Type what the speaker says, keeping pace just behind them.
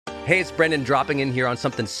Hey, it's Brendan dropping in here on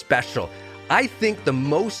something special. I think the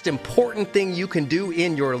most important thing you can do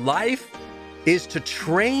in your life is to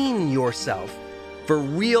train yourself for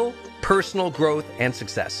real personal growth and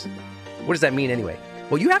success. What does that mean anyway?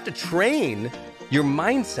 Well, you have to train your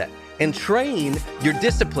mindset and train your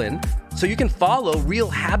discipline so you can follow real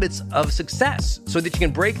habits of success, so that you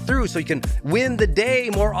can break through, so you can win the day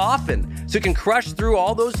more often, so you can crush through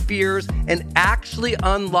all those fears and actually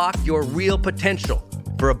unlock your real potential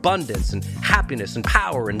for abundance and happiness and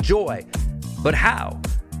power and joy. But how?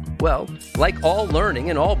 Well, like all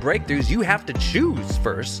learning and all breakthroughs, you have to choose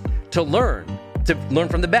first to learn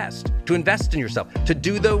from the best, to invest in yourself, to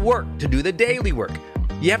do the work, to do the daily work.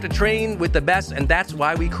 You have to train with the best, and that's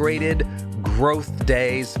why we created Growth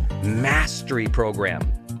Day's Mastery Program.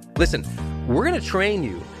 Listen, we're going to train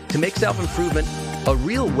you to make self-improvement a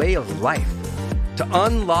real way of life, to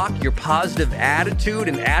unlock your positive attitude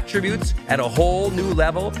and attributes at a whole new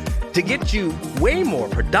level, to get you way more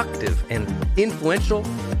productive and influential,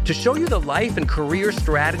 to show you the life and career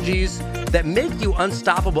strategies that make you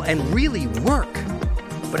unstoppable and really work.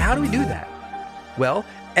 But how do we do that? Well,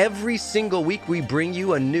 every single week we bring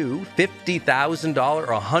you a new $50,000 or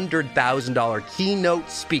 $100,000 keynote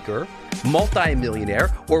speaker,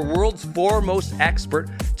 multimillionaire, or world's foremost expert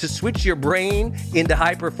to switch your brain into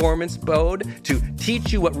high performance mode, to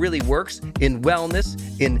teach you what really works in wellness,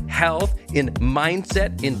 in health, in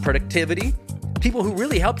mindset, in productivity. People who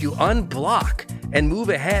really help you unblock and move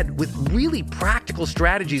ahead with really practical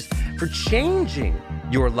strategies for changing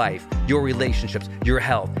your life, your relationships, your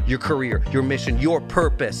health, your career, your mission, your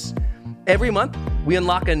purpose. Every month, we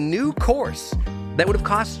unlock a new course that would have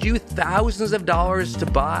cost you thousands of dollars to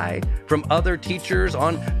buy from other teachers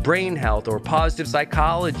on brain health or positive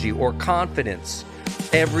psychology or confidence.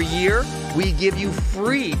 Every year, we give you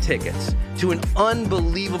free tickets to an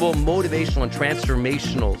unbelievable motivational and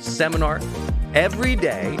transformational seminar. Every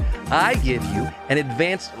day, I give you an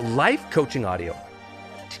advanced life coaching audio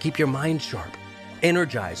to keep your mind sharp,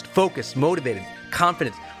 energized, focused, motivated,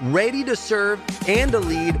 confident, ready to serve and to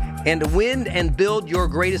lead and to win and build your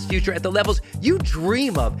greatest future at the levels you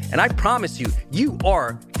dream of. And I promise you, you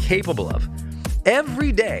are capable of.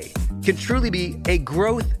 Every day can truly be a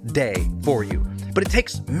growth day for you. But it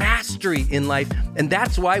takes mastery in life, and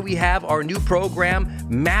that's why we have our new program,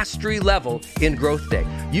 Mastery Level in Growth Day.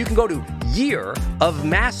 You can go to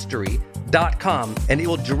yearofmastery.com, and it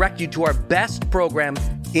will direct you to our best program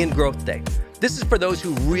in Growth Day. This is for those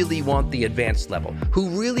who really want the advanced level, who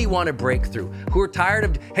really want to break through, who are tired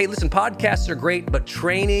of, hey, listen, podcasts are great, but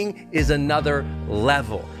training is another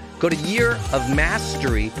level. Go to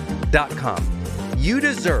yearofmastery.com. You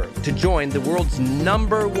deserve to join the world's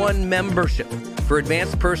 #1 membership for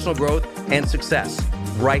advanced personal growth and success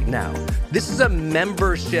right now. This is a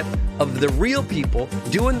membership of the real people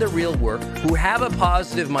doing the real work, who have a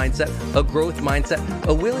positive mindset, a growth mindset,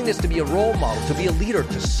 a willingness to be a role model, to be a leader,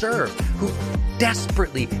 to serve, who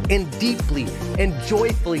desperately and deeply and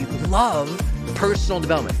joyfully love personal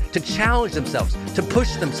development, to challenge themselves, to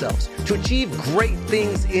push themselves, to achieve great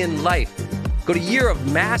things in life. Go to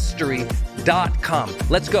yearofmastery.com.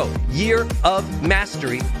 Let's go.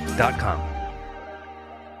 yearofmastery.com.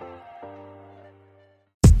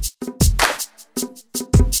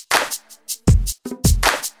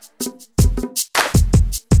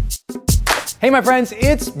 Hey, my friends,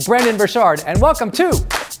 it's Brendan Burchard, and welcome to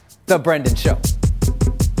The Brendan Show.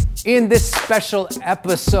 In this special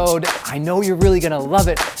episode, I know you're really going to love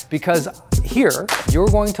it, because here you're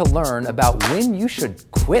going to learn about when you should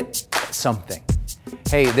quit something.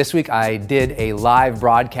 Hey, this week I did a live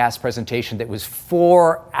broadcast presentation that was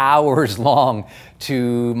 4 hours long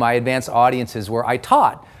to my advanced audiences, where I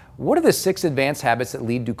taught what are the 6 advanced habits that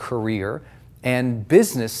lead to career and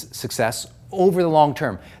business success over the long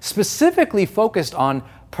term, specifically focused on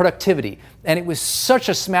productivity. And it was such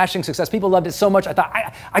a smashing success. People loved it so much. I thought,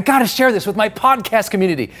 I got to share this with my podcast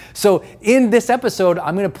community. So in this episode,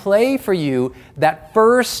 I'm going to play for you that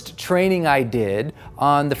first training I did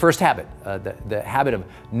on the first habit, the habit of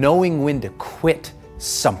knowing when to quit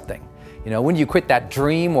something. You know, when you quit that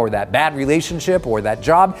dream or that bad relationship or that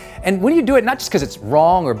job. And when you do it, not just because it's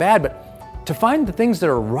wrong or bad, but to find the things that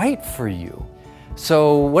are right for you.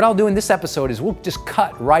 So what I'll do in this episode is we'll just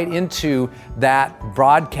cut right into that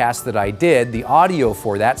broadcast that I did, the audio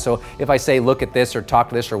for that. So if I say, look at this or talk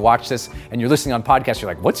to this or watch this, and you're listening on podcast,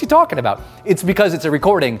 you're like, what's he talking about? It's because it's a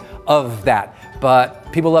recording of that.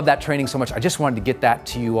 But people love that training so much. I just wanted to get that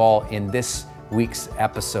to you all in this week's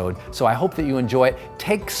episode. So I hope that you enjoy it.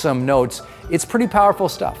 Take some notes. It's pretty powerful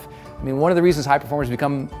stuff. I mean, one of the reasons high performers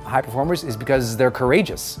become high performers is because they're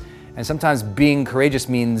courageous. And sometimes being courageous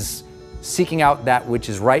means seeking out that which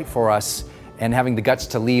is right for us and having the guts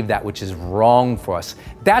to leave that which is wrong for us.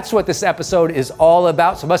 That's what this episode is all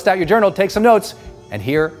about. So bust out your journal, take some notes, and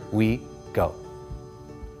here we go.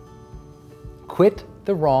 Quit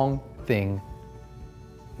the wrong thing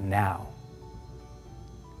now.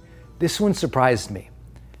 This one surprised me.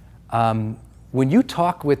 When you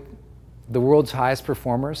talk with the world's highest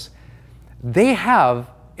performers, they have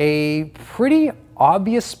a pretty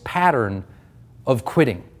obvious pattern of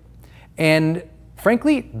quitting. And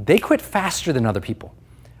frankly, they quit faster than other people.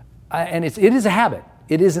 And it is a habit.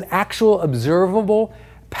 It is an actual observable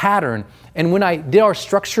pattern. And when I did our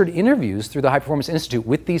structured interviews through the High Performance Institute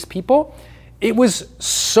with these people, it was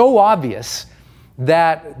so obvious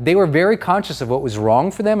that they were very conscious of what was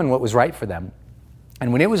wrong for them and what was right for them.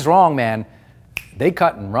 And when it was wrong, man, they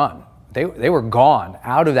cut and run. They were gone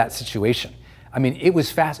out of that situation. I mean, it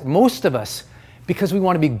was fast. Most of us, because we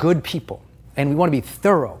want to be good people and we want to be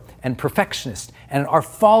thorough and perfectionist and our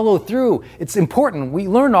follow through, it's important. We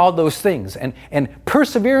learn all those things, and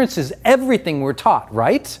perseverance is everything we're taught,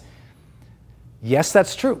 right? Yes,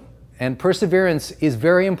 that's true. And perseverance is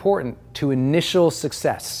very important to initial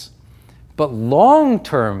success. But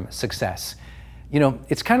long-term success,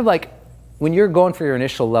 it's kind of like when you're going for your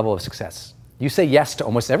initial level of success, you say yes to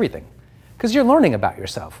almost everything because you're learning about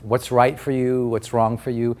yourself, what's right for you, what's wrong for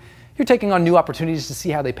you. You're taking on new opportunities to see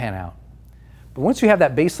how they pan out. But once you have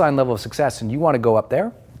that baseline level of success and you want to go up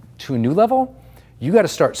there to a new level, you got to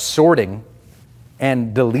start sorting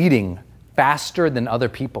and deleting faster than other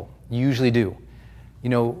people usually do.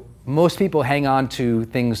 Most people hang on to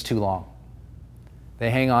things too long. They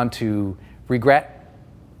hang on to regret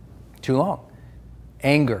too long,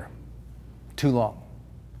 anger too long,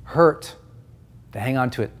 hurt, they hang on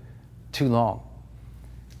to it too long.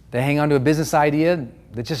 They hang on to a business idea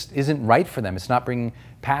that just isn't right for them. It's not bringing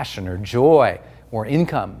passion or joy or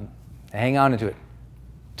income. They hang on to it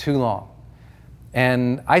too long.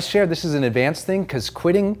 And I share this is an advanced thing because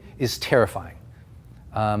quitting is terrifying.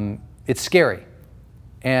 It's scary.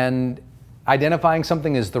 And identifying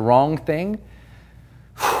something as the wrong thing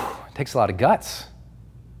takes a lot of guts.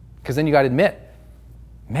 Because then you got to admit,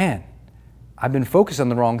 man, I've been focused on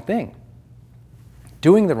the wrong thing,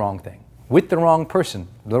 doing the wrong thing, with the wrong person,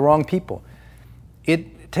 the wrong people.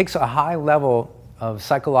 It takes a high level of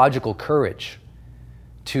psychological courage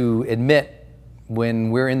to admit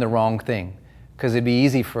when we're in the wrong thing. Because it'd be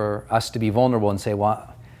easy for us to be vulnerable and say,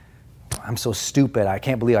 well, I'm so stupid. I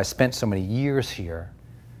can't believe I spent so many years here.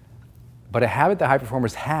 But a habit that high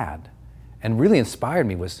performers had and really inspired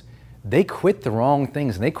me was they quit the wrong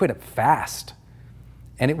things and they quit it fast.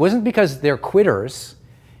 And it wasn't because they're quitters.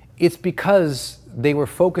 It's because they were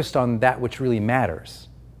focused on that which really matters.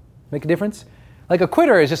 Make a difference? Like a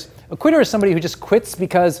quitter is somebody who just quits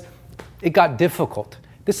because it got difficult.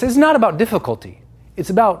 This is not about difficulty. It's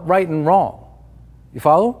about right and wrong. You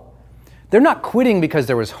follow? They're not quitting because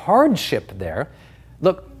there was hardship there.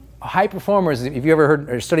 Look, high performers, if you ever heard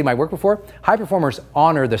or studied my work before, high performers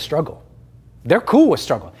honor the struggle. They're cool with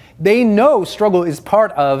struggle. They know struggle is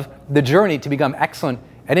part of the journey to become excellent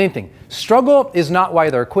at anything. Struggle is not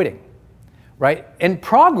why they're quitting, right? And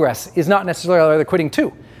progress is not necessarily why they're quitting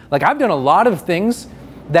too. Like I've done a lot of things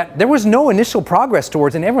that there was no initial progress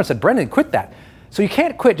towards, and everyone said, Brendan, quit that. So you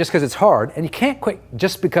can't quit just because it's hard, and you can't quit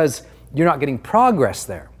just because you're not getting progress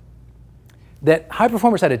there. That high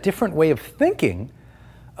performers had a different way of thinking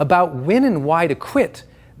about when and why to quit,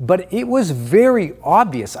 but it was very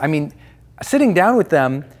obvious. I mean, sitting down with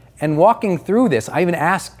them and walking through this, I even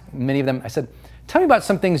asked many of them, I said, tell me about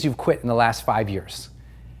some things you've quit in the last 5 years.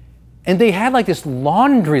 And they had like this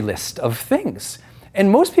laundry list of things.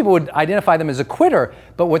 And most people would identify them as a quitter,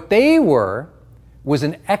 but what they were was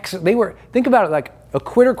think about it like a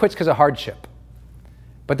quitter quits because of hardship.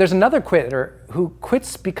 But there's another quitter who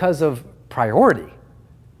quits because of priority,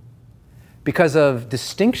 because of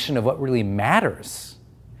distinction of what really matters.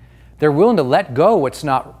 They're willing to let go what's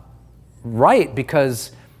not right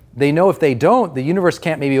because they know if they don't, the universe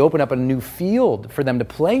can't maybe open up a new field for them to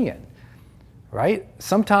play in, right?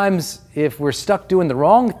 Sometimes if we're stuck doing the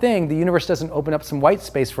wrong thing, the universe doesn't open up some white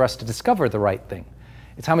space for us to discover the right thing.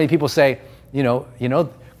 It's how many people say,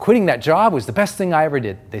 quitting that job was the best thing I ever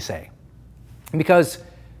did, they say. Because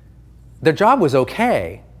their job was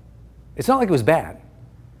okay. It's not like it was bad.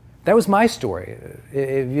 That was my story.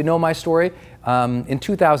 If you know my story, in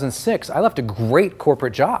 2006, I left a great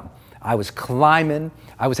corporate job. I was climbing,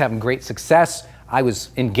 I was having great success, I was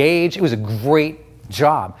engaged, it was a great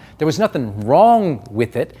job. There was nothing wrong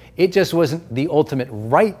with it, it just wasn't the ultimate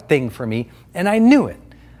right thing for me, and I knew it.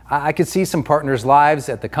 I could see some partners' lives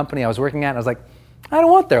at the company I was working at, and I was like, I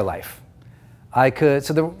don't want their life.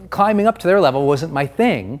 Climbing up to their level wasn't my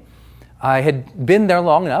thing. I had been there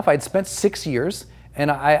long enough. I'd spent 6 years, and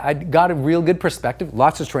I got a real good perspective,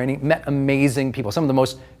 lots of training, met amazing people, some of the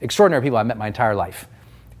most extraordinary people I've met my entire life.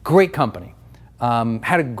 Great company.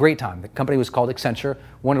 Had a great time. The company was called Accenture,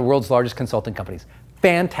 one of the world's largest consulting companies.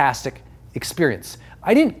 Fantastic experience.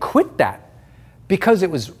 I didn't quit that because it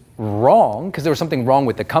was wrong, because there was something wrong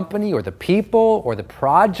with the company or the people or the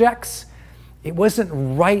projects. It wasn't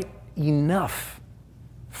right enough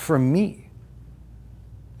for me.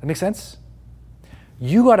 That makes sense?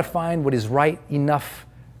 You got to find what is right enough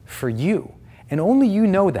for you, and only you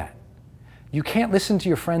know that. You can't listen to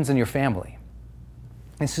your friends and your family.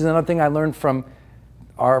 This is another thing I learned from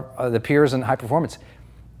the peers in high performance.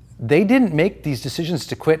 They didn't make these decisions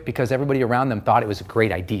to quit because everybody around them thought it was a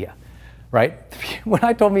great idea, right? When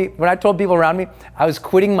I told people around me I was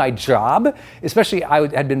quitting my job, especially I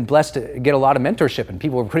had been blessed to get a lot of mentorship, and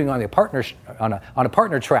people were putting on a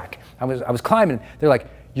partner track. I was climbing. They're like,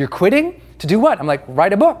 "You're quitting to do what?" I'm like,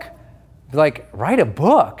 "Write a book." They're like, "Write a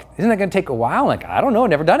book? Isn't that going to take a while?" I'm like, "I don't know,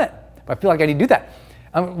 never done it, but I feel like I need to do that."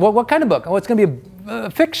 Well, what kind of book? Oh, it's going to be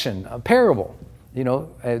a fiction, a parable.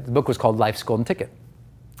 The book was called Life's Golden Ticket.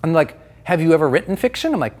 I'm like, "Have you ever written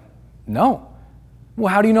fiction?" I'm like, "No."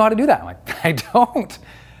 "Well, how do you know how to do that?" I'm like, "I don't."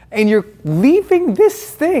 "And you're leaving this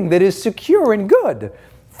thing that is secure and good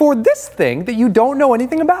for this thing that you don't know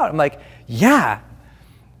anything about." I'm like, "Yeah."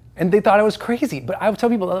 And they thought I was crazy. But I would tell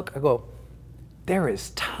people, look, I go, there is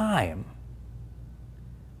time.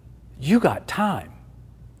 You got time.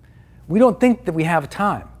 We don't think that we have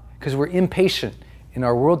time because we're impatient in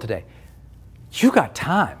our world today. You got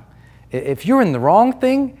time. If you're in the wrong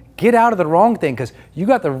thing, get out of the wrong thing, because you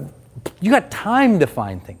got time to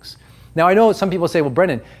find things. Now, I know some people say, "Well,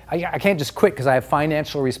 Brendan, I can't just quit because I have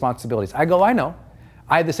financial responsibilities." I go, "I know.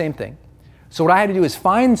 I have the same thing." So what I had to do is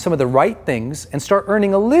find some of the right things and start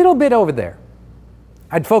earning a little bit over there.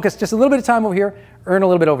 I'd focus just a little bit of time over here, earn a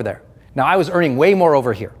little bit over there. Now, I was earning way more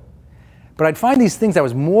over here. But I'd find these things I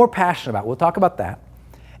was more passionate about. We'll talk about that.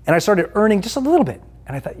 And I started earning just a little bit.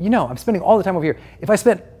 And I thought, I'm spending all the time over here. If I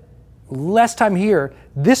spent less time here,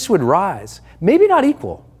 this would rise. Maybe not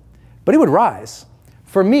equal, but it would rise.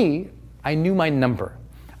 For me, I knew my number.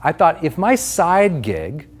 I thought if my side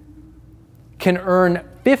gig can earn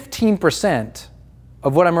 15%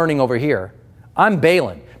 of what I'm earning over here, I'm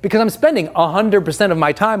bailing, because I'm spending 100% of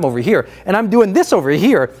my time over here, and I'm doing this over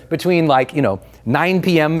here between 9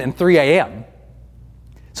 p.m. and 3 a.m.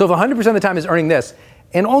 So if 100% of the time is earning this,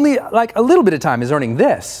 and only a little bit of time is earning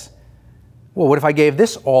this, well, what if I gave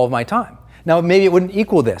this all of my time? Now, maybe it wouldn't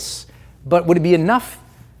equal this, but would it be enough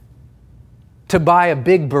to buy a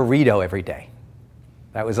big burrito every day?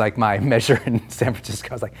 That was my measure in San Francisco.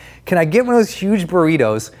 I was like, can I get one of those huge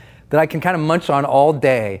burritos that I can kind of munch on all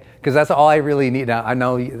day? Because that's all I really need. Now, I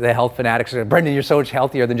know the health fanatics are, "Brendan, you're so much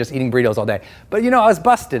healthier than just eating burritos all day." But I was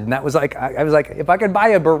busted, and that was I was like, if I could buy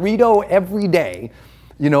a burrito every day,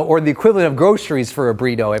 or the equivalent of groceries for a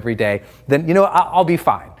burrito every day, then, I'll be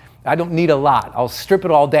fine. I don't need a lot. I'll strip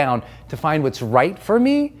it all down to find what's right for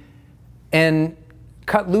me and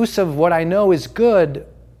cut loose of what I know is good.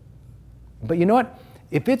 But you know what?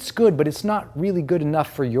 If it's good, but it's not really good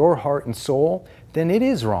enough for your heart and soul, then it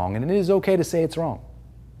is wrong, and it is okay to say it's wrong.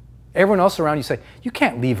 Everyone else around you say, "You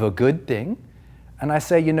can't leave a good thing." And I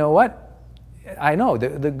say, you know what? I know,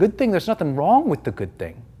 the good thing, there's nothing wrong with the good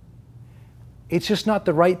thing. It's just not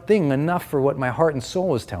the right thing enough for what my heart and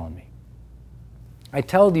soul is telling me. I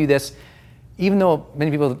tell you this, even though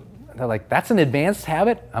many people, they're like, "That's an advanced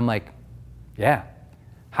habit." I'm like, yeah.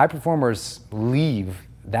 High performers leave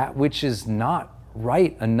that which is not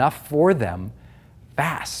right enough for them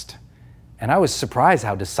fast. And I was surprised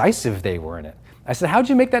how decisive they were in it. I said, "How'd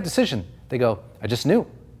you make that decision?" They go, "I just knew."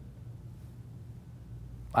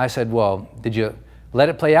 I said, "Well, did you let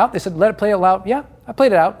it play out?" They said, "Let it play out." "Yeah, I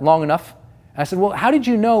played it out long enough." I said, "Well, how did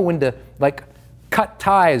you know when to cut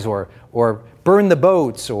ties or burn the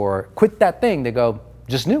boats or quit that thing?" They go,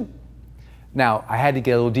 "Just knew." Now, I had to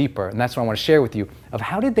get a little deeper, and that's what I want to share with you of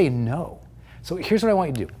how did they know. So here's what I want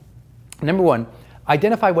you to do. Number one,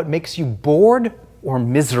 identify what makes you bored or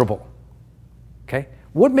miserable. Okay?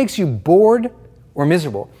 What makes you bored or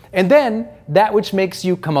miserable? And then that which makes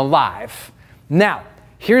you come alive. Now,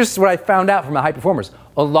 here's what I found out from the high performers.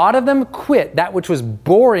 A lot of them quit that which was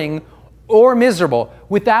boring or miserable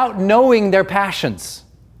without knowing their passions.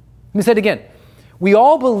 Let me say it again. We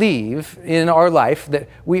all believe in our life that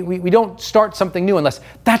we don't start something new unless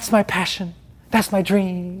that's my passion. That's my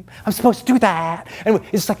dream. I'm supposed to do that. And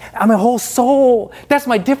it's like, I'm my whole soul. That's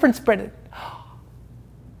my difference, Brendan.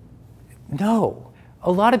 No.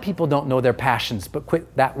 A lot of people don't know their passions, but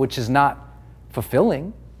quit that which is not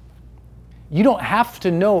fulfilling. You don't have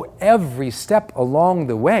to know every step along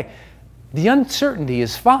the way. The uncertainty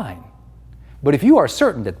is fine. But if you are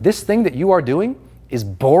certain that this thing that you are doing is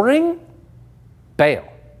boring, bail.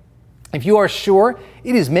 If you are sure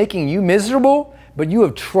it is making you miserable, but you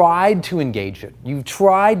have tried to engage it, you've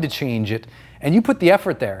tried to change it, and you put the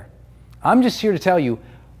effort there, I'm just here to tell you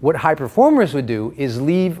what high performers would do is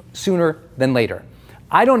leave sooner than later.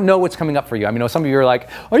 I don't know what's coming up for you. I mean, some of you are like,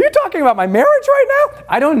 are you talking about my marriage right now?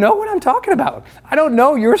 I don't know what I'm talking about. I don't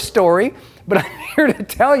know your story, but I'm here to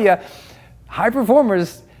tell you, high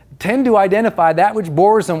performers tend to identify that which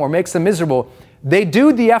bores them or makes them miserable. They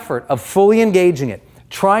do the effort of fully engaging it,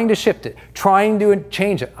 trying to shift it, trying to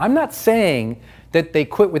change it. I'm not saying that they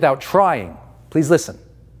quit without trying. Please listen.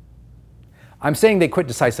 I'm saying they quit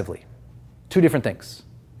decisively. Two different things.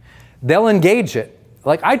 They'll engage it.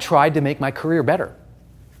 Like I tried to make my career better.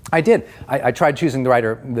 I did. I tried choosing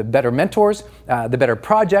the better mentors, the better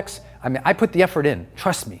projects. I mean, I put the effort in.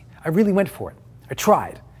 Trust me. I really went for it. I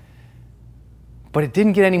tried. But it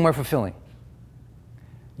didn't get any more fulfilling.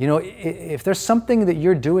 You know, if there's something that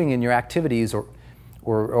you're doing in your activities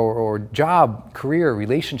or job, career,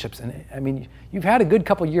 relationships, and I mean, you've had a good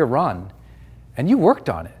couple year run and you worked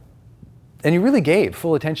on it and you really gave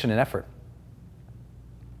full attention and effort.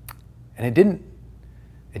 And it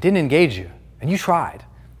didn't engage you and you tried.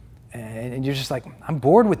 And you're just like, I'm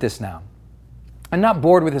bored with this now. I'm not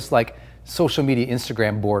bored with this like social media,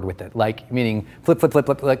 Instagram bored with it, like meaning flip,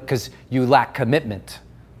 like because you lack commitment.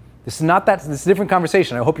 This is not that, this is a different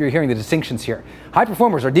conversation. I hope you're hearing the distinctions here. High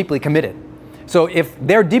performers are deeply committed. So if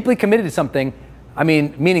they're deeply committed to something, I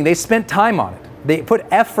mean, meaning they spent time on it. They put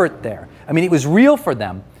effort there. I mean, it was real for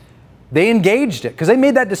them. They engaged it because they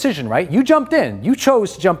made that decision, right? You jumped in. You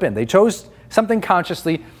chose to jump in. They chose something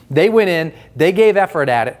consciously. They went in. They gave effort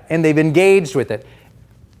at it, and they've engaged with it.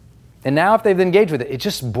 And now if they've engaged with it, it's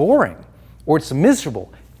just boring or it's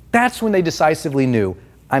miserable. That's when they decisively knew,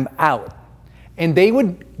 I'm out. And they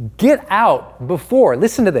would get out before,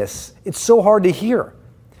 listen to this, it's so hard to hear.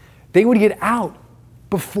 They would get out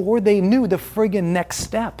before they knew the friggin' next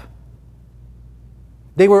step.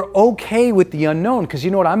 They were okay with the unknown, because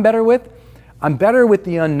you know what I'm better with? I'm better with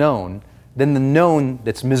the unknown than the known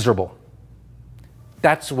that's miserable.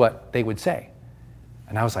 That's what they would say.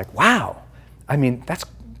 And I was like, wow, I mean, that's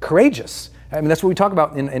courageous. I mean, that's what we talk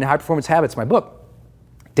about in High Performance Habits, my book.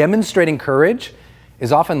 Demonstrating courage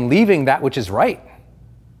is often leaving that which is right.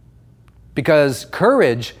 Because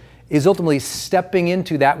courage is ultimately stepping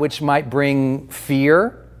into that which might bring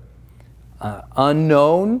fear,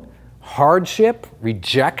 unknown, hardship,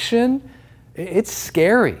 rejection. It's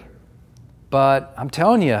scary. But I'm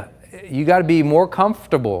telling you, you got to be more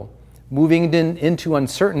comfortable moving into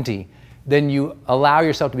uncertainty than you allow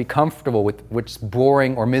yourself to be comfortable with what's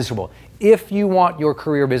boring or miserable. If you want your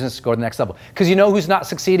career business to go to the next level. Because you know who's not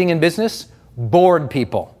succeeding in business? Bored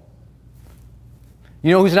people.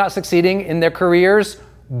 You know who's not succeeding in their careers?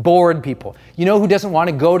 Bored people. You know who doesn't want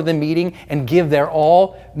to go to the meeting and give their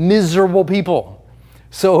all? Miserable people.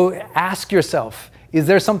 So ask yourself, is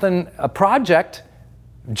there something, a project,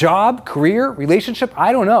 job, career, relationship?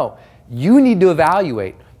 I don't know. You need to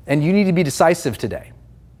evaluate and you need to be decisive today.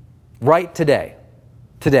 Right today.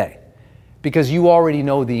 Because you already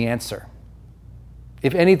know the answer.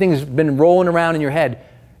 If anything's been rolling around in your head,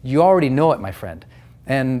 you already know it, my friend.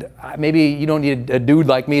 And maybe you don't need a dude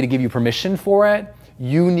like me to give you permission for it.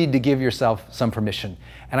 You need to give yourself some permission.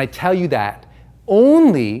 And I tell you that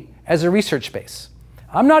only as a research base.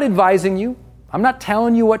 I'm not advising you. I'm not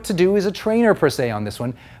telling you what to do as a trainer per se on this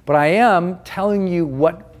one, but I am telling you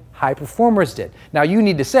what high performers did. Now you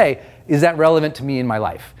need to say, is that relevant to me in my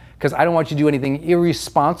life? Because I don't want you to do anything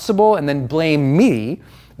irresponsible and then blame me.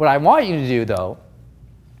 What I want you to do, though,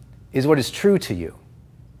 is what is true to you.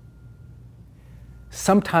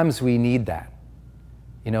 Sometimes we need that.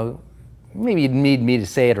 You know, maybe you need me to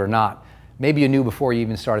say it or not. Maybe you knew before you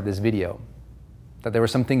even started this video that there were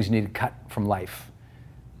some things you need to cut from life.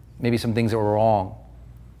 Maybe some things that were wrong.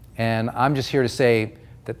 And I'm just here to say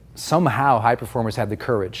that somehow high performers had the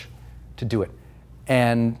courage to do it.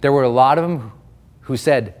 And there were a lot of them who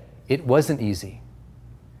said it wasn't easy.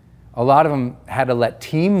 A lot of them had to let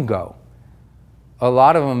team go. A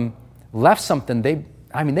lot of them left something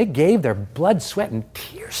they gave their blood, sweat, and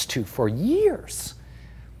tears to for years.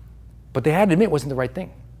 But they had to admit it wasn't the right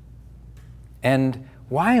thing. And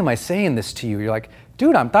why am I saying this to you? You're like,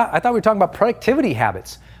 dude, I thought we were talking about productivity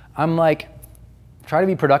habits. I'm like, try to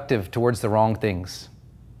be productive towards the wrong things.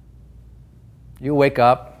 You'll wake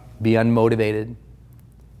up, be unmotivated.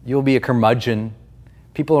 You'll be a curmudgeon.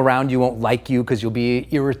 People around you won't like you because you'll be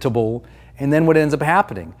irritable. And then what ends up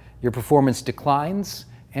happening? your performance declines,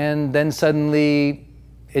 and then suddenly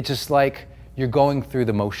it's just like you're going through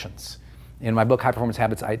the motions. In my book, High Performance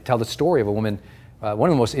Habits, I tell the story of a woman, one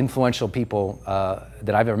of the most influential people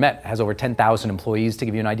that I've ever met, has over 10,000 employees, to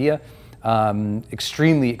give you an idea.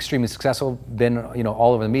 Extremely successful, been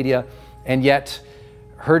all over the media, and yet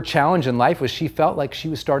her challenge in life was she felt like she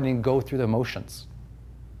was starting to go through the motions.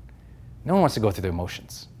 No one wants to go through the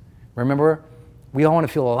emotions. Remember, we all want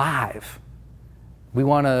to feel alive. We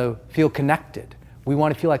want to feel connected. We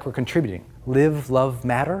want to feel like we're contributing. Live, love,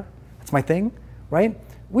 matter. That's my thing, right?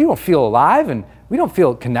 We don't feel alive and we don't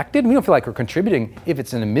feel connected. We don't feel like we're contributing if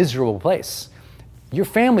it's in a miserable place. Your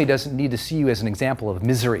family doesn't need to see you as an example of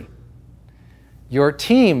misery. Your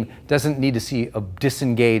team doesn't need to see a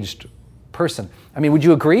disengaged person. I mean, would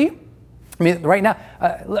you agree? I mean, right now,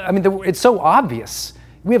 it's so obvious.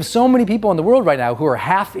 We have so many people in the world right now who are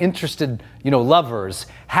half-interested, lovers,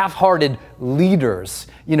 half-hearted leaders,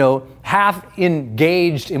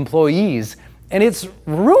 half-engaged employees, and it's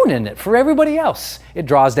ruining it for everybody else. It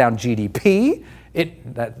draws down GDP,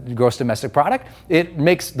 that gross domestic product. It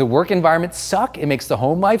makes the work environment suck. It makes the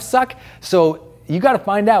home life suck. So you got to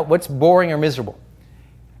find out what's boring or miserable,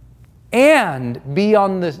 and be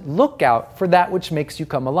on the lookout for that which makes you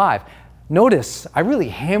come alive. Notice, I really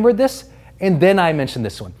hammered this, and then I mentioned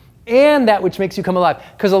this one. And that which makes you come alive.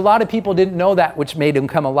 Because a lot of people didn't know that which made them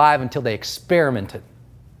come alive until they experimented,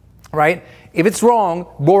 right? If it's wrong,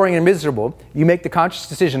 boring, and miserable, you make the conscious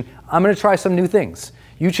decision, I'm going to try some new things.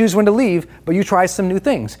 You choose when to leave, but you try some new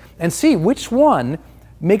things. And see which one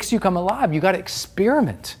makes you come alive. You got to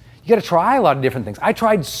experiment. You got to try a lot of different things. I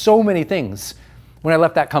tried so many things when I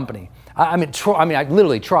left that company. I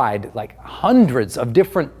literally tried like hundreds of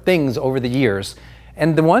different things over the years.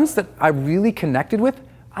 And the ones that I really connected with,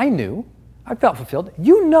 I knew, I felt fulfilled.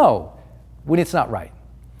 You know when it's not right.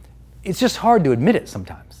 It's just hard to admit it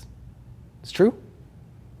sometimes. It's true.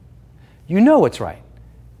 You know what's right.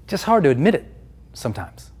 Just hard to admit it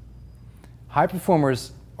sometimes. High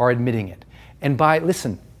performers are admitting it. And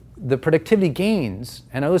the productivity gains,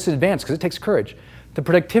 and I know this is advanced because it takes courage, the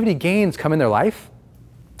productivity gains come in their life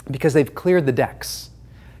because they've cleared the decks.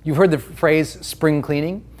 You've heard the phrase spring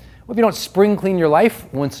cleaning. Well, if you don't spring clean your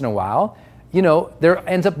life once in a while, there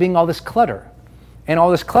ends up being all this clutter. And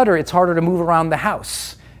all this clutter, it's harder to move around the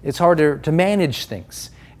house. It's harder to manage things.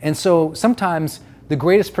 And so sometimes the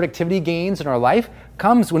greatest productivity gains in our life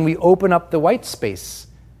comes when we open up the white space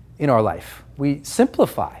in our life. We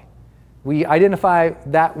simplify. We identify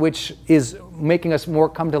that which is making us more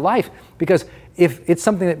come to life. Because if it's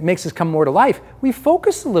something that makes us come more to life, we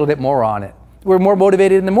focus a little bit more on it. We're more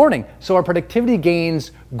motivated in the morning, so our productivity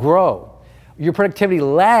gains grow. Your productivity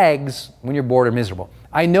lags when you're bored or miserable.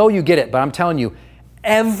 I know you get it, but I'm telling you,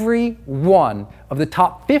 every one of the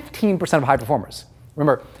top 15% of high performers,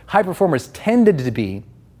 remember, high performers tended to be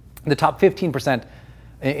the top 15%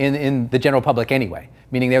 in the general public anyway,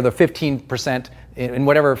 meaning they're the 15% in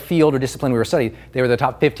whatever field or discipline we were studying. They were the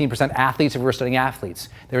top 15% athletes if we were studying athletes.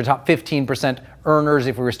 They were the top 15% earners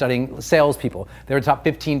if we were studying salespeople. They were the top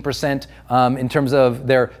 15% in terms of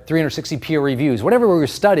their 360 peer reviews. Whatever we were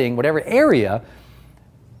studying, whatever area,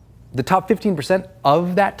 the top 15%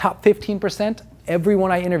 of that top 15%,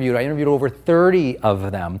 everyone I interviewed over 30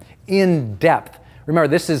 of them in depth. Remember,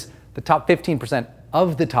 this is the top 15%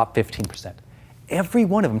 of the top 15%. Every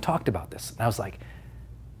one of them talked about this. And I was like,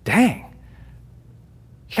 dang,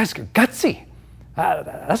 you guys are gutsy.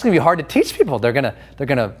 That's going to be hard to teach people. They're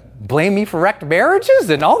gonna blame me for wrecked marriages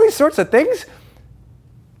and all these sorts of things.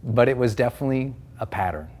 But it was definitely a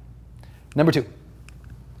pattern. Number 2,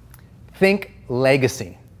 think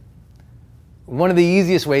legacy. One of the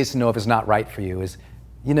easiest ways to know if it's not right for you is,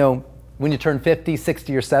 when you turn 50,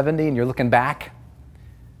 60, or 70 and you're looking back,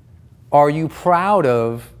 are you proud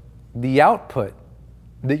of the output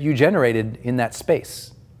that you generated in that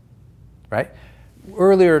space, right?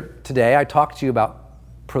 Earlier today, I talked to you about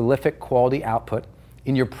prolific quality output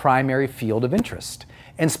in your primary field of interest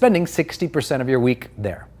and spending 60% of your week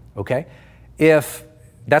there, okay? If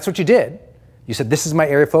that's what you did, you said, this is my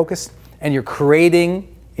area of focus, and you're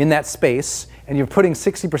creating in that space, and you're putting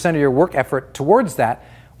 60% of your work effort towards that,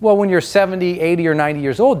 well, when you're 70, 80, or 90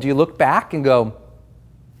 years old, do you look back and go,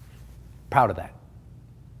 proud of that?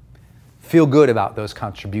 Feel good about those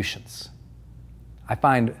contributions. I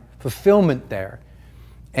find fulfillment there.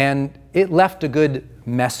 And it left a good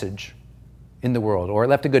message in the world, or it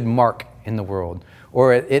left a good mark in the world,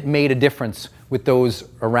 or it made a difference with those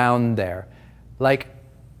around there. Like,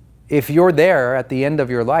 if you're there at the end of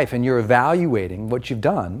your life and you're evaluating what you've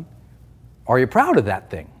done, are you proud of that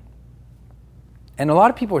thing? And a lot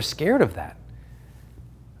of people are scared of that.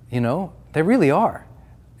 They really are.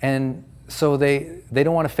 And so they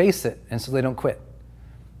don't want to face it, and so they don't quit.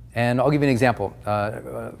 And I'll give you an example.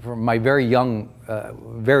 From my very young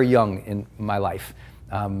in my life.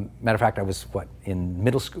 Matter of fact, I was in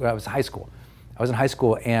middle school? I was high school. I was in high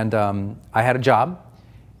school, and I had a job,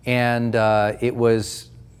 and it was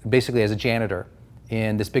basically as a janitor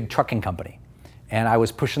in this big trucking company. And I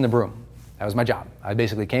was pushing the broom. That was my job. I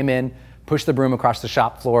basically came in, pushed the broom across the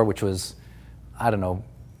shop floor, which was,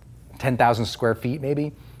 10,000 square feet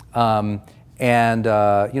maybe.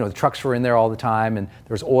 The trucks were in there all the time, and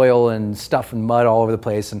there was oil and stuff and mud all over the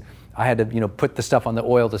place. And I had to, put the stuff on the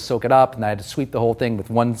oil to soak it up, and I had to sweep the whole thing with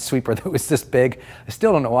one sweeper that was this big. I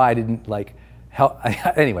still don't know why I didn't help.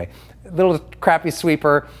 Anyway, little crappy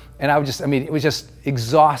sweeper, and it was just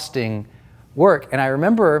exhausting work. And I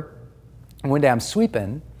remember one day I'm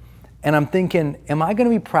sweeping, and I'm thinking, am I going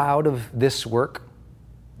to be proud of this work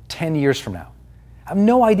 10 years from now? I have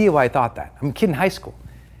no idea why I thought that. I'm a kid in high school.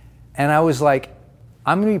 And I was like,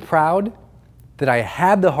 I'm going to be proud that I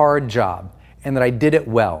had the hard job and that I did it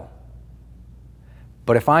well.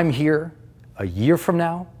 But if I'm here a year from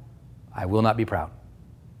now, I will not be proud.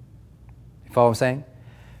 You follow what I'm saying?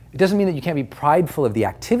 It doesn't mean that you can't be prideful of the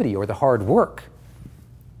activity or the hard work.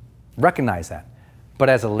 Recognize that. But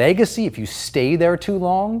as a legacy, if you stay there too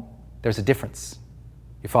long, there's a difference.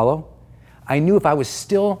 You follow? I knew if I was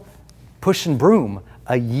still pushing broom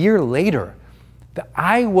a year later, that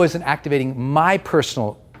I wasn't activating my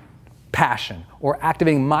personal passion or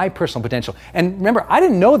activating my personal potential. And remember, I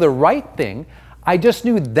didn't know the right thing. I just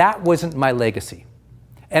knew that wasn't my legacy.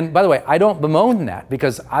 And by the way, I don't bemoan that,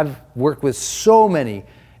 because I've worked with so many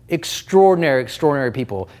extraordinary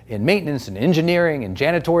people in maintenance and engineering and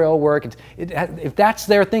janitorial work. If that's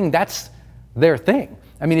their thing, that's their thing.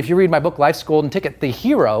 I mean, if you read my book, Life's Golden Ticket, the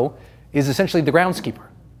hero is essentially the groundskeeper,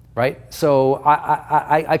 right? So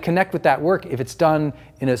I connect with that work if it's done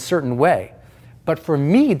in a certain way. But for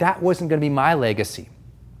me, that wasn't going to be my legacy.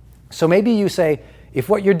 So maybe you say, if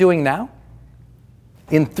what you're doing now,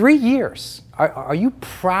 in 3 years, are you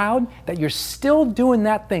proud that you're still doing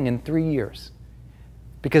that thing in 3 years?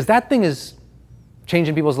 Because that thing is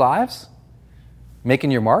changing people's lives,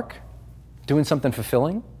 making your mark, doing something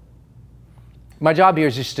fulfilling. My job here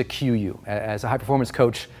is just to cue you. As a high-performance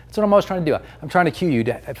coach, that's what I'm always trying to do. I'm trying to cue you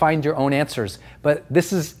to find your own answers. But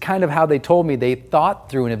this is kind of how they told me they thought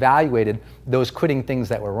through and evaluated those quitting things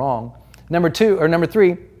that were wrong. Number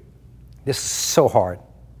 3, this is so hard.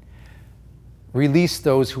 Release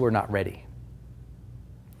those who are not ready.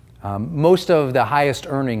 Most of the highest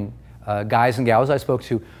earning guys and gals I spoke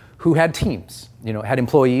to who had teams, had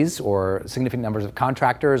employees or significant numbers of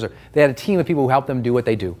contractors, or they had a team of people who helped them do what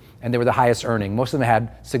they do, and they were the highest earning. Most of them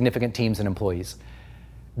had significant teams and employees.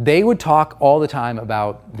 They would talk all the time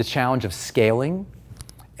about the challenge of scaling,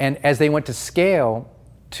 and as they went to scale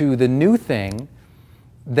to the new thing,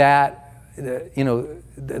 that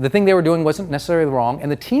the thing they were doing wasn't necessarily wrong,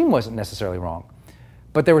 and the team wasn't necessarily wrong,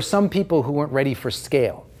 but there were some people who weren't ready for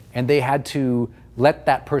scale, and they had to let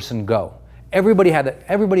that person go. Everybody had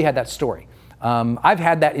that story. I've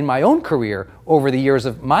had that in my own career over the years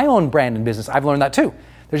of my own brand and business. I've learned that too.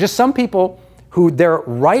 There's just some people who they're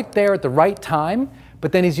right there at the right time,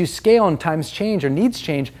 but then as you scale and times change or needs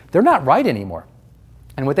change, they're not right anymore.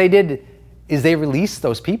 And what they did is they released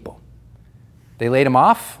those people. They laid them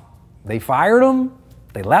off, they fired them,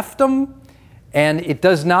 they left them, and it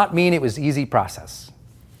does not mean it was an easy process.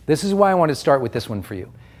 This is why I want to start with this one for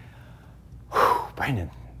you.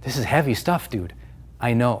 Brandon, this is heavy stuff, dude.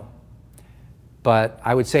 I know. But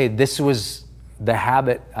I would say this was the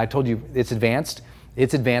habit. I told you it's advanced.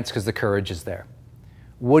 It's advanced because the courage is there.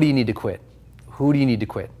 What do you need to quit? Who do you need to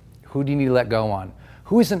quit? Who do you need to let go on?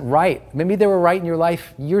 Who isn't right? Maybe they were right in your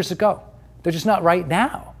life years ago. They're just not right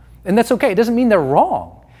now. And that's okay. It doesn't mean they're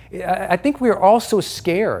wrong. I think we're all so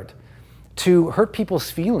scared to hurt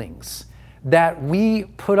people's feelings that we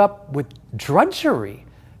put up with drudgery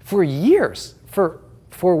for years.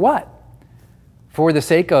 For what? For the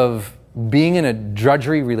sake of being in a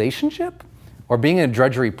drudgery relationship or being in a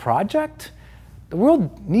drudgery project? The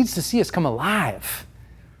world needs to see us come alive,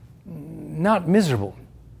 not miserable.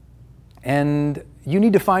 And you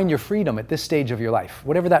need to find your freedom at this stage of your life,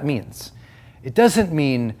 whatever that means. It doesn't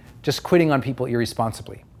mean just quitting on people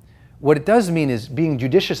irresponsibly. What it does mean is being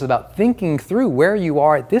judicious about thinking through where you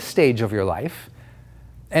are at this stage of your life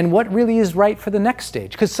and what really is right for the next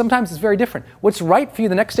stage. Because sometimes it's very different. What's right for you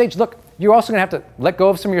the next stage, look, you're also gonna have to let go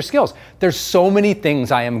of some of your skills. There's so many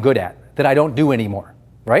things I am good at that I don't do anymore,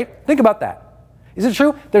 right? Think about that. Is it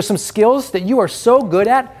true? There's some skills that you are so good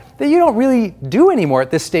at that you don't really do anymore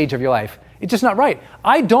at this stage of your life. It's just not right.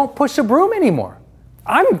 I don't push a broom anymore.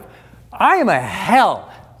 I am a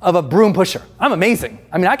hell of a broom pusher. I'm amazing.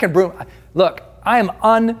 I mean, I can broom. Look, I am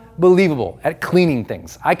unbelievable at cleaning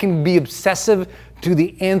things. I can be obsessive to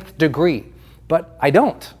the nth degree, but I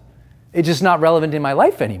don't. It's just not relevant in my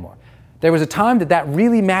life anymore. There was a time that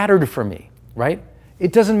really mattered for me, right?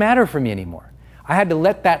 It doesn't matter for me anymore. I had to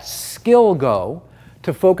let that skill go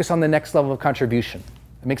to focus on the next level of contribution.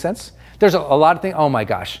 That makes sense? There's a lot of things. Oh my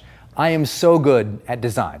gosh, I am so good at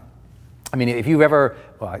design. I mean, if you've ever,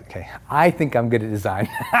 I think I'm good at design.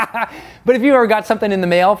 But if you ever got something in the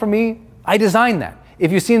mail from me, I designed that.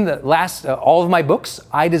 If you've seen the last, all of my books,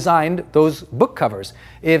 I designed those book covers.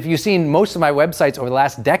 If you've seen most of my websites over the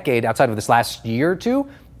last decade, outside of this last year or two,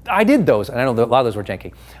 I did those, and I know that a lot of those were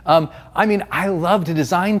janky. I love to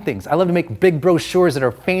design things. I love to make big brochures that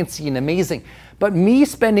are fancy and amazing. But me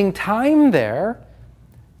spending time there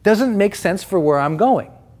doesn't make sense for where I'm going.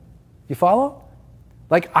 You follow?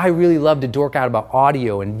 Like, I really love to dork out about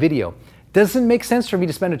audio and video. Doesn't make sense for me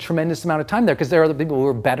to spend a tremendous amount of time there because there are other people who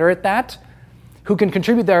are better at that, who can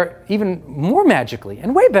contribute there even more magically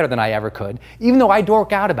and way better than I ever could, even though I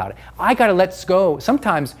dork out about it. I gotta let go.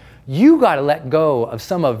 Sometimes you gotta let go of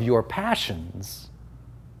some of your passions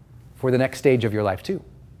for the next stage of your life too.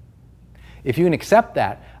 If you can accept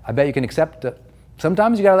that, I bet you can accept that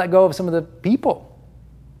sometimes you gotta let go of some of the people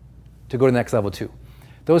to go to the next level too.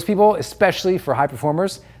 Those people, especially for high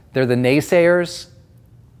performers, they're the naysayers,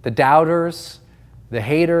 the doubters, the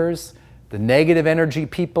haters, the negative energy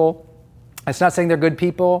people. It's not saying they're good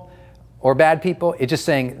people or bad people. It's just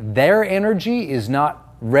saying their energy is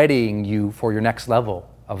not readying you for your next level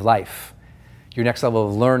of life, your next level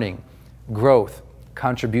of learning, growth,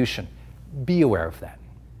 contribution. Be aware of that.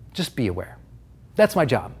 Just be aware. That's my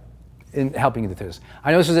job in helping you through this.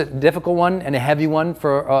 I know this is a difficult one and a heavy one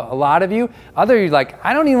for a lot of you. Other of you like,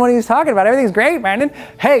 I don't even know what he's talking about. Everything's great, Brandon.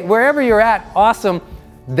 Hey, wherever you're at, awesome.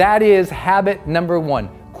 That is habit number 1.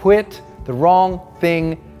 Quit the wrong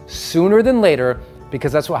thing sooner than later,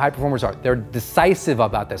 because that's what high performers are. They're decisive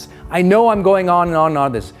about this. I know I'm going on and on and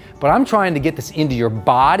on this, but I'm trying to get this into your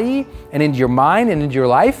body and into your mind and into your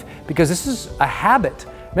life because this is a habit.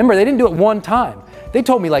 Remember, they didn't do it one time. They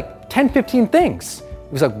told me like 10, 15 things.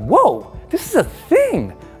 It was like, whoa, this is a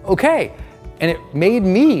thing. Okay. And it made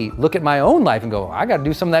me look at my own life and go, I got to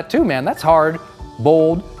do some of that too, man. That's hard,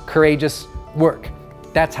 bold, courageous work.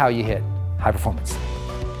 That's how you hit high performance.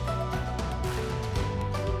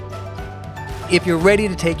 If you're ready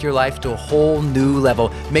to take your life to a whole new level,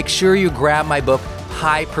 make sure you grab my book,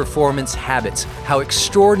 High Performance Habits: How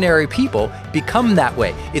Extraordinary People Become That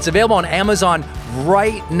Way. It's available on Amazon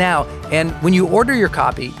right now. And when you order your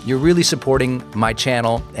copy, you're really supporting my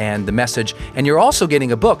channel and the message. And you're also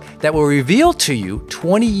getting a book that will reveal to you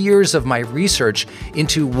 20 years of my research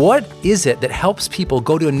into what is it that helps people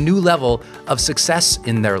go to a new level of success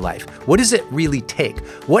in their life. What does it really take?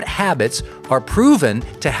 What habits are proven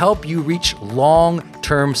to help you reach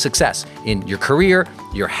long-term success in your career,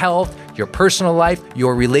 your health, your personal life,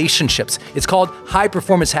 your relationships? It's called High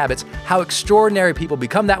Performance Habits: How Extraordinary People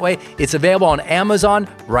Become That Way. It's available on Amazon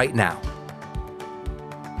right now.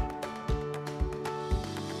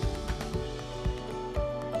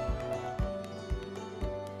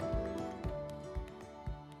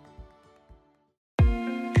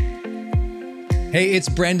 Hey, it's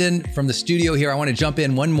Brendan from the studio here. I want to jump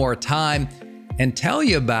in one more time and tell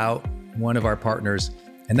you about one of our partners,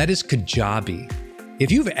 and that is Kajabi.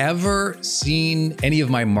 If you've ever seen any of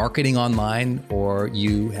my marketing online, or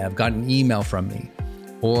you have gotten an email from me,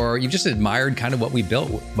 or you've just admired kind of what we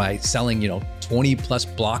built by selling, 20 plus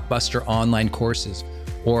blockbuster online courses,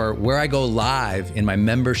 or where I go live in my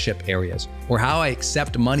membership areas, or how I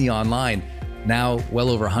accept money online, now well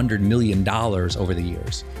over $100 million over the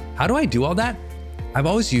years. How do I do all that? I've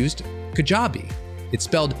always used Kajabi. It's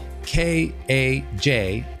spelled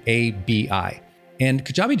Kajabi. And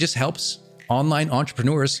Kajabi just helps online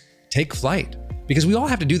entrepreneurs take flight, because we all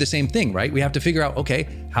have to do the same thing, right? We have to figure out, okay,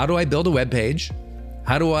 how do I build a web page?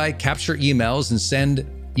 How do I capture emails and send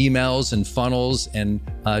emails and funnels and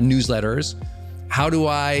newsletters? How do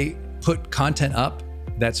I put content up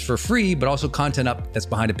that's for free, but also content up that's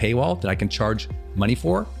behind a paywall that I can charge money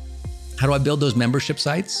for? How do I build those membership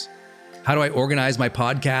sites? How do I organize my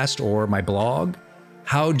podcast or my blog?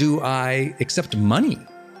 How do I accept money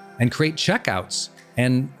and create checkouts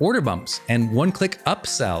and order bumps and one-click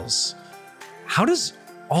upsells? How does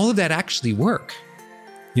all of that actually work?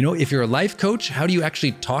 If you're a life coach, how do you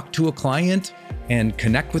actually talk to a client and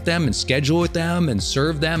connect with them and schedule with them and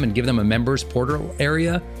serve them and give them a members portal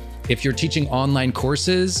area? If you're teaching online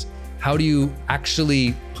courses, how do you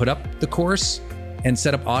actually put up the course and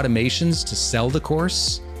set up automations to sell the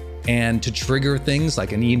course and to trigger things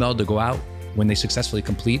like an email to go out when they successfully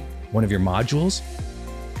complete one of your modules.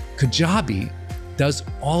 Kajabi does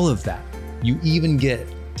all of that. You even get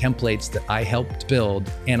templates that I helped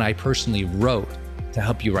build and I personally wrote to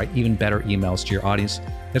help you write even better emails to your audience.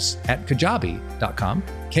 That's at kajabi.com,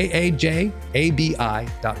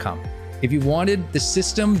 Kajabi.com. If you wanted the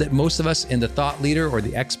system that most of us in the thought leader or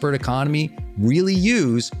the expert economy really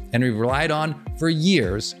use and we've relied on for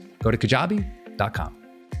years, go to kajabi.com.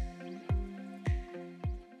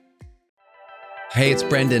 Hey, it's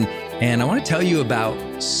Brendan, and I want to tell you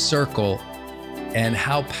about Circle and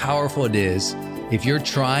how powerful it is if you're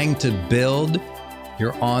trying to build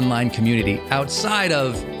your online community outside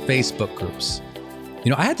of Facebook groups.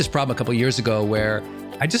 You know, I had this problem a couple years ago where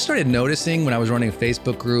I just started noticing when I was running a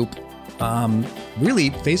Facebook group, really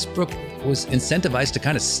Facebook was incentivized to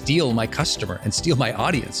kind of steal my customer and steal my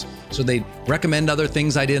audience. So they'd recommend other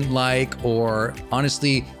things I didn't like, or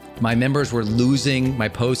honestly, my members were losing my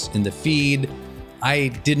posts in the feed. I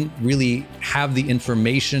didn't really have the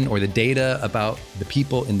information or the data about the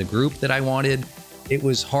people in the group that I wanted. It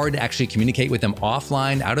was hard to actually communicate with them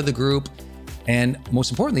offline, out of the group. And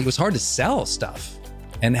most importantly, it was hard to sell stuff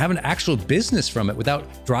and have an actual business from it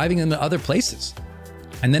without driving them to other places.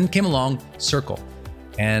 And then came along Circle.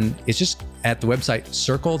 And it's just at the website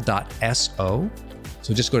circle.so.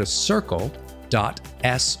 So just go to circle.so.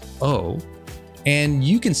 And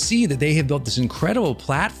you can see that they have built this incredible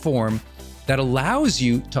platform that allows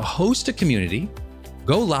you to host a community,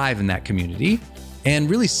 go live in that community, and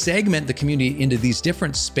really segment the community into these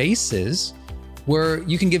different spaces where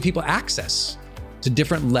you can give people access to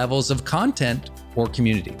different levels of content or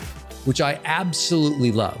community, which I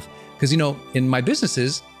absolutely love. Because, you know, in my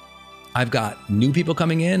businesses, I've got new people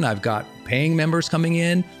coming in, I've got paying members coming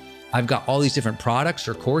in, I've got all these different products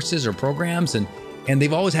or courses or programs, and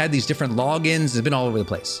they've always had these different logins. It's been all over the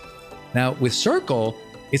place. Now with Circle,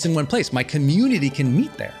 it's in one place. My community can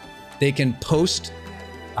meet there. They can post,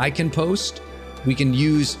 I can post, we can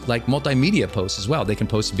use like multimedia posts as well. They can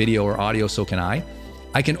post video or audio, so can I.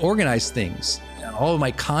 I can organize things, all of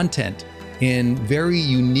my content in very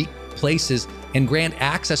unique places and grant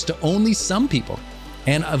access to only some people.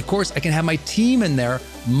 And of course, I can have my team in there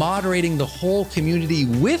moderating the whole community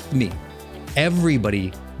with me.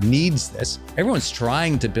 Everybody needs this. Everyone's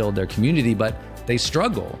trying to build their community, but they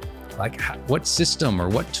struggle. Like, what system or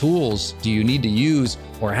what tools do you need to use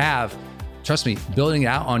or have? Trust me, building it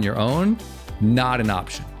out on your own, not an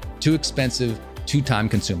option. Too expensive, too time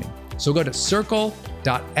consuming. So go to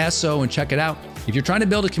circle.so and check it out. If you're trying to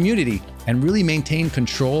build a community and really maintain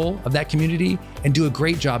control of that community and do a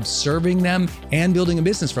great job serving them and building a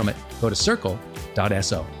business from it, go to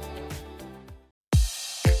circle.so.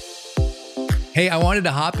 Hey, I wanted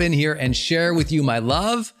to hop in here and share with you my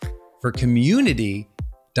love for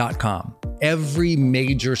community.com. Every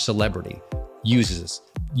major celebrity uses this.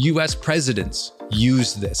 US presidents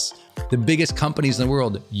use this. The biggest companies in the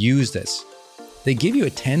world use this. They give you a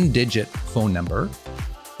 10-digit phone number,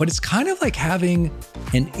 but it's kind of like having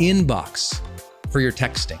an inbox for your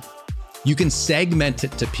texting. You can segment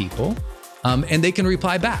it to people, and they can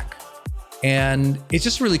reply back. And it's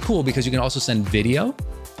just really cool because you can also send video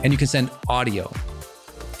and you can send audio.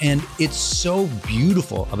 And it's so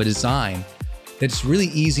beautiful of a design that it's really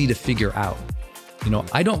easy to figure out. You know,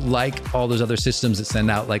 I don't like all those other systems that send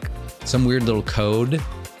out like some weird little code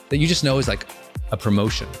that you just know is like a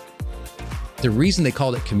promotion. The reason they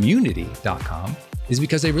called it community.com is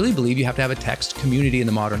because they really believe you have to have a text community in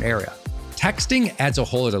the modern era. Texting adds a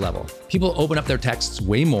whole other level. People open up their texts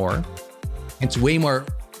way more. It's way more,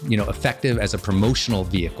 effective as a promotional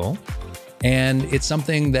vehicle. And it's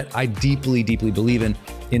something that I deeply, deeply believe in.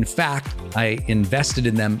 In fact, I invested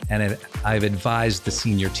in them and I've advised the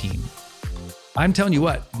senior team. I'm telling you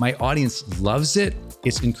what, my audience loves it.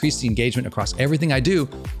 It's increased the engagement across everything I do.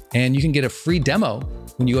 And you can get a free demo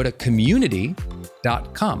when you go to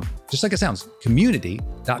community.com. Just like it sounds,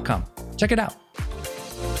 community.com. Check it out.